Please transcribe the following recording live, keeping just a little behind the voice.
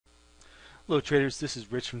Hello traders, this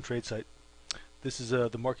is Rich from Tradesight. This is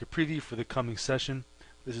the market preview for the coming session.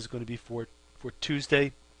 This is going to be for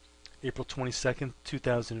Tuesday, April 22nd,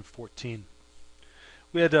 2014.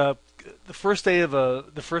 We had the first day of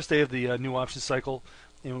the new option cycle,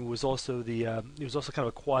 and it was also kind of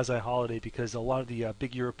a quasi holiday because a lot of the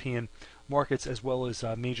big European markets as well as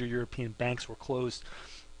major European banks were closed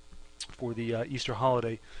for the Easter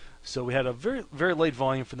holiday. So we had a very late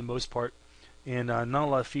volume for the most part, and not a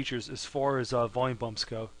lot of features as far as volume bumps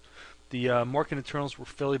go. The market internals were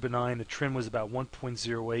fairly benign. The trend was about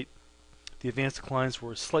 1.08. The advanced declines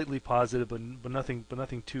were slightly positive, but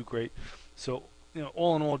nothing too great. So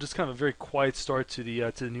all in all, just kind of a very quiet start to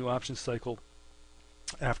the new option cycle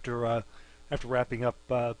after wrapping up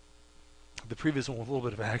the previous one with a little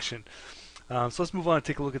bit of action. So let's move on and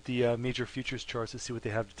take a look at the major futures charts to see what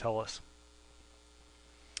they have to tell us.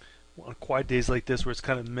 On quiet days like this, where it's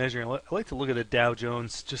kind of measuring, I like to look at the Dow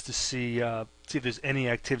Jones just to see if there's any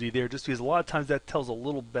activity there. Just because a lot of times that tells a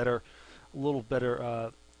little better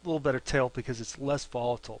tale because it's less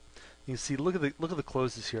volatile. You can see, look at the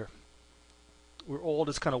closes here. We're all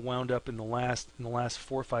just kind of wound up in the last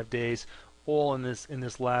 4 or 5 days, all in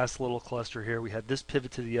this last little cluster here. We had this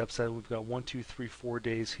pivot to the upside. We've got 1, 2, 3, 4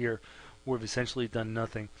 days here where we've essentially done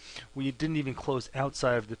nothing. We didn't even close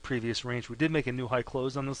outside of the previous range. We did make a new high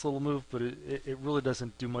close on this little move, but it really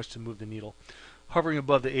doesn't do much to move the needle. Hovering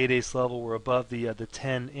above the 8-ace level, we're above the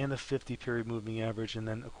 10 and the 50 period moving average, and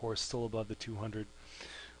then of course still above the 200.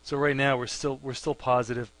 So right now we're still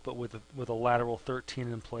positive, but with a lateral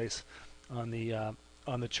 13 in place on the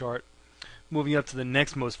chart. Moving up to the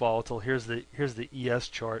next most volatile, here's the ES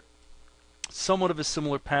chart. Somewhat of a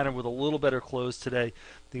similar pattern with a little better close today.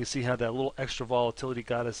 You can see how that little extra volatility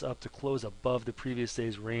got us up to close above the previous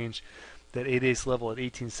day's range. That 8-ace level at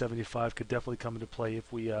 1875 could definitely come into play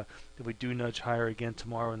if we do nudge higher again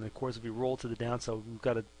tomorrow. And of course, if we roll to the downside, we've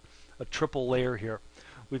got a triple layer here.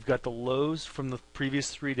 We've got the lows from the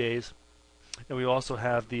previous 3 days, and we also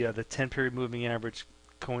have the 10 period moving average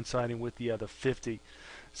coinciding with the 50.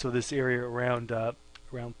 So this area around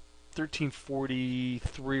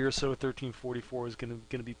 1343 or so, 1344 is going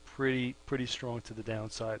to be pretty strong to the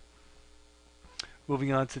downside.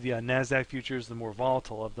 Moving on to the Nasdaq futures, the more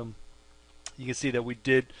volatile of them, you can see that we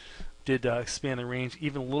did expand the range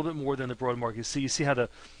even a little bit more than the broad market. So you see how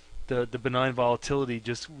the benign volatility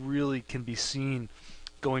just really can be seen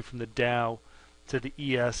going from the Dow to the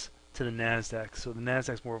ES to the Nasdaq. So the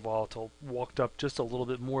Nasdaq's more volatile, walked up just a little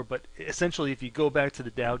bit more, but essentially if you go back to the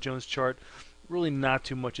Dow Jones chart, really not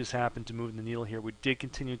too much has happened to move the needle here. We did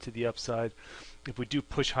continue to the upside. If we do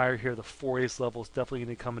push higher here, the 4-ace level is definitely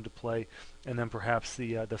going to come into play, and then perhaps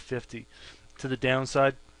the 50. To the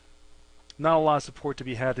downside, not a lot of support to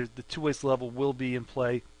be had. The 2-ace level will be in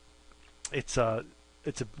play. It's one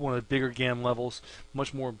of the bigger GAM levels,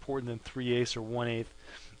 much more important than 3-ace or 1/8.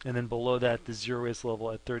 And then below that, the 0-ace level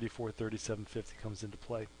at 34.3750 comes into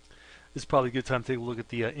play. This is probably a good time to take a look at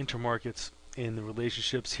the intermarkets and the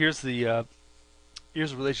relationships. Here's the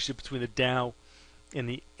relationship between the Dow and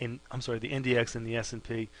the NDX and the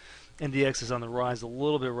S&P. NDX is on the rise a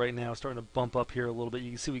little bit right now, starting to bump up here a little bit. You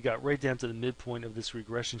can see we got right down to the midpoint of this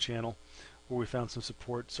regression channel, where we found some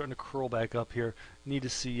support, starting to curl back up here. Need to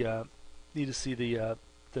see the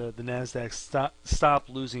Nasdaq stop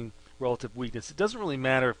losing relative weakness. It doesn't really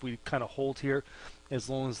matter if we kind of hold here, as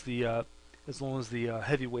long as the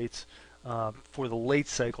heavyweights for the late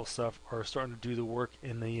cycle stuff are starting to do the work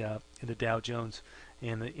in the Dow Jones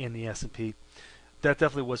and the S&P. That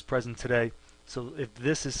definitely was present today. So if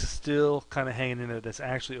this is still kind of hanging in there, that's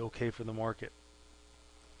actually okay for the market.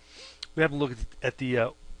 We haven't looked at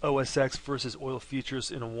the OSX versus oil futures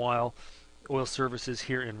in a while. Oil services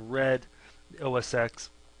here in red, the OSX.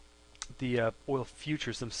 The oil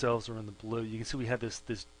futures themselves are in the blue. You can see we had this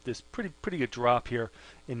pretty good drop here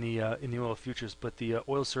in the oil futures, but the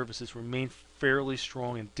oil services remained fairly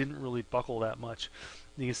strong and didn't really buckle that much.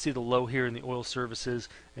 You can see the low here in the oil services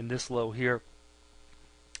and this low here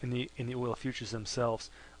in the oil futures themselves.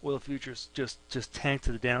 Oil futures just tanked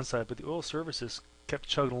to the downside, but the oil services kept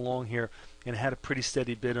chugging along here and had a pretty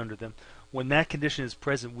steady bid under them. When that condition is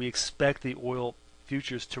present, we expect the oil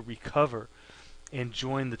futures to recover and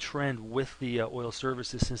join the trend with the oil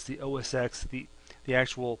services, since the OSX, the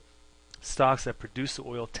actual stocks that produce the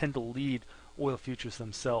oil, tend to lead oil futures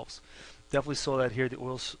themselves. Definitely saw that here. The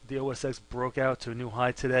OSX broke out to a new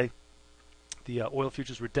high today. The oil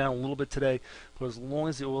futures were down a little bit today, but as long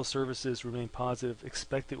as the oil services remain positive,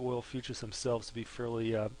 expect the oil futures themselves to be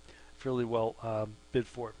fairly well bid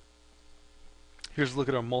for. Here's a look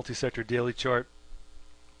at our multi-sector daily chart.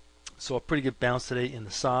 So a pretty good bounce today in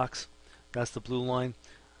the SOX. That's the blue line.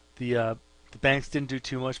 The The banks didn't do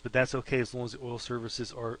too much, but that's okay as long as the oil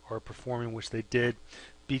services are performing, which they did.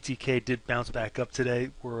 BTK did bounce back up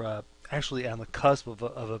today. We're actually on the cusp of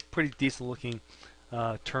a pretty decent looking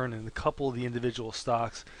turn in a couple of the individual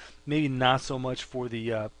stocks. Maybe not so much for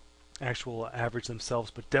the actual average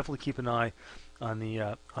themselves, but definitely keep an eye on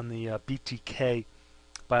the BTK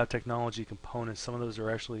biotechnology components. Some of those are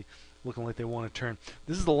actually looking like they want to turn.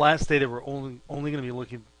 This is the last day that we're only going to be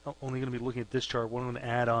looking at this chart. What I'm going to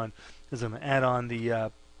add on is I'm going to add on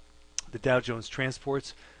the Dow Jones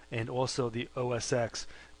Transports and also the OSX,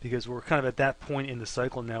 because we're kind of at that point in the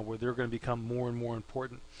cycle now where they're going to become more and more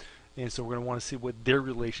important, and so we're going to want to see what their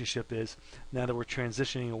relationship is now that we're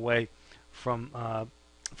transitioning away from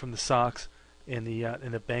the SOX and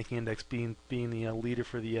the banking index being the leader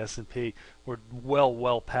for the S&P. We're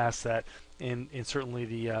well past that, and certainly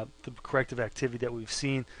the corrective activity that we've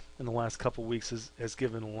seen in the last couple of weeks has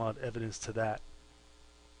given a lot of evidence to that.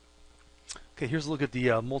 Okay, here's a look at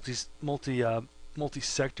the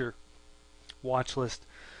multi-sector watch list.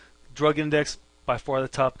 Drug index by far the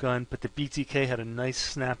top gun, but the BTK had a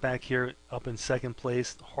nice snapback here, up in second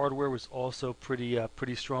place. Hardware was also pretty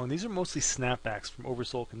strong. These are mostly snapbacks from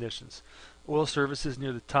oversold conditions. Oil services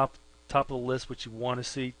near the top of the list, which you want to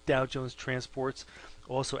see. Dow Jones Transports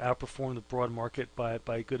also outperformed the broad market by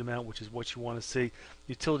a good amount, which is what you want to see.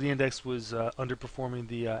 Utility index was underperforming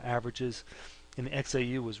the averages, and the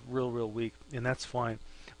XAU was real weak, and that's fine.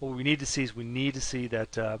 What we need to see is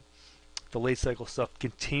that the late cycle stuff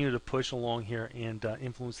continue to push along here and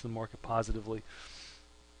influence the market positively.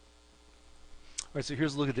 All right, so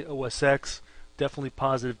here's a look at the OSX. Definitely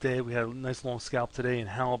positive day. We had a nice long scalp today in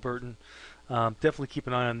Halliburton. Definitely keep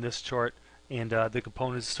an eye on this chart, and the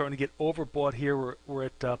components are starting to get overbought here. We're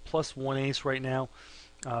at plus 1/8 right now,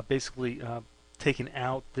 basically taking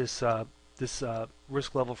out this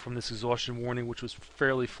risk level from this exhaustion warning, which was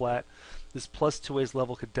fairly flat. This plus 2/8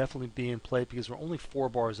 level could definitely be in play because we're only 4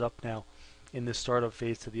 bars up now in this startup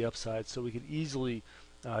phase to the upside, so we could easily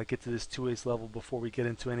get to this 2/8 level before we get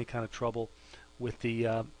into any kind of trouble with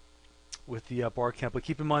the bar count. But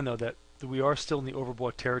keep in mind though that we are still in the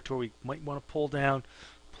overbought territory. We might want to pull down,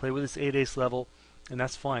 play with this 8/8 level, and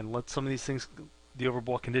that's fine. Let some of these things, the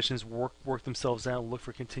overbought conditions, work themselves out. Look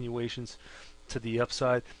for continuations to the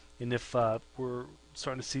upside, and if we're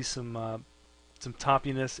starting to see some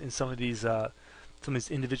toppiness in some of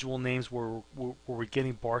these individual names where we're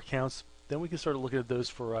getting bar counts, then we can start looking at those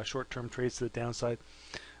for short-term trades to the downside.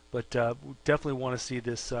 But we definitely want to see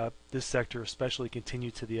this sector especially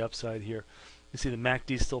continue to the upside here. You see the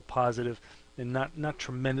MACD is still positive and not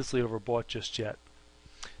tremendously overbought just yet.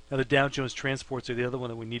 Now the Dow Jones Transports are the other one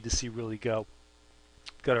that we need to see really go.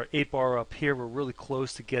 Got our 8 bar up here. We're really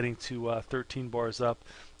close to getting to 13 bars up.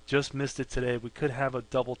 Just missed it today. We could have a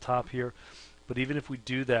double top here, but even if we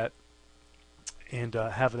do that and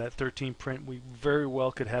have that 13 print, we very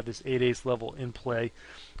well could have this 8/8 level in play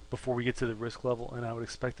before we get to the risk level, and I would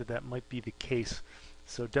expect that might be the case.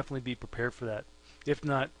 So definitely be prepared for that. If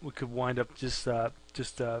not, we could wind up just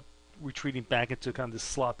retreating back into kind of this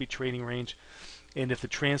sloppy trading range. And if the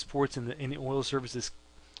transports and the oil services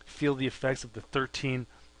feel the effects of the 13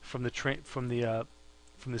 from the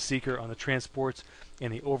seeker on the transports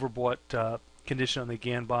and the overbought condition on the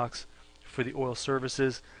GAN box for the oil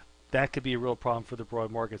services, that could be a real problem for the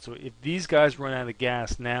broad market. So if these guys run out of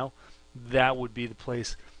gas now, that would be the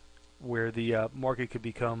place where the market could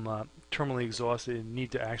become terminally exhausted and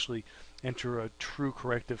need to actually enter a true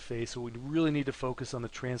corrective phase. So we really need to focus on the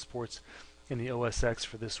transports and the OSX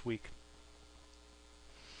for this week.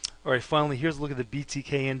 All right, finally, here's a look at the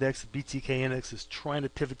BTK index. The BTK index is trying to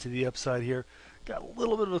pivot to the upside here. Got a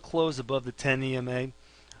little bit of a close above the 10 EMA.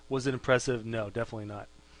 Was it impressive? No, definitely not.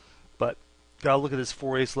 But got to look at this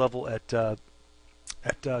 4/8 level at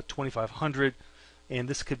 2,500, and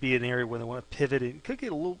this could be an area where they want to pivot. It could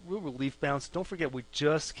get a real relief bounce. Don't forget, we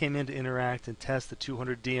just came in to interact and test the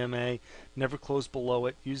 200 DMA. Never closed below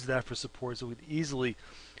it. Use that for support, so we'd easily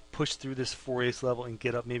push through this 4/8 level and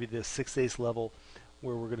get up maybe the 6/8 level,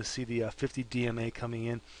 where we're going to see the 50 DMA coming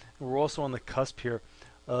in. And we're also on the cusp here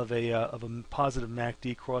of a positive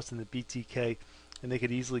MACD cross in the BTK, and they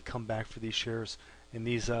could easily come back for these shares. And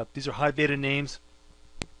these are high beta names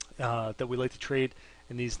that we like to trade,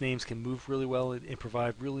 and these names can move really well and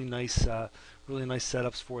provide really nice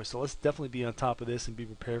setups for us. So let's definitely be on top of this and be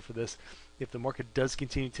prepared for this. If the market does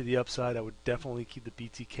continue to the upside, I would definitely keep the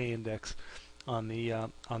BTK index on the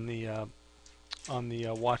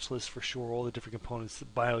watch list for sure. All the different components: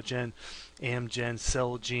 Biogen, Amgen,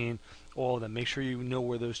 Celgene, all of them. Make sure you know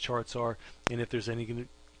where those charts are and if there's going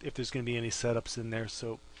to be any setups in there.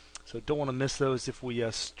 So So don't want to miss those. If we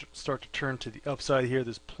start to turn to the upside here,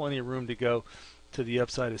 there's plenty of room to go to the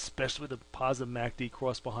upside, especially with a positive MACD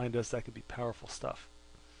cross behind us. That could be powerful stuff.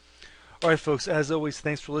 All right, folks, as always,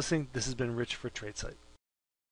 thanks for listening. This has been Rich for Tradesight.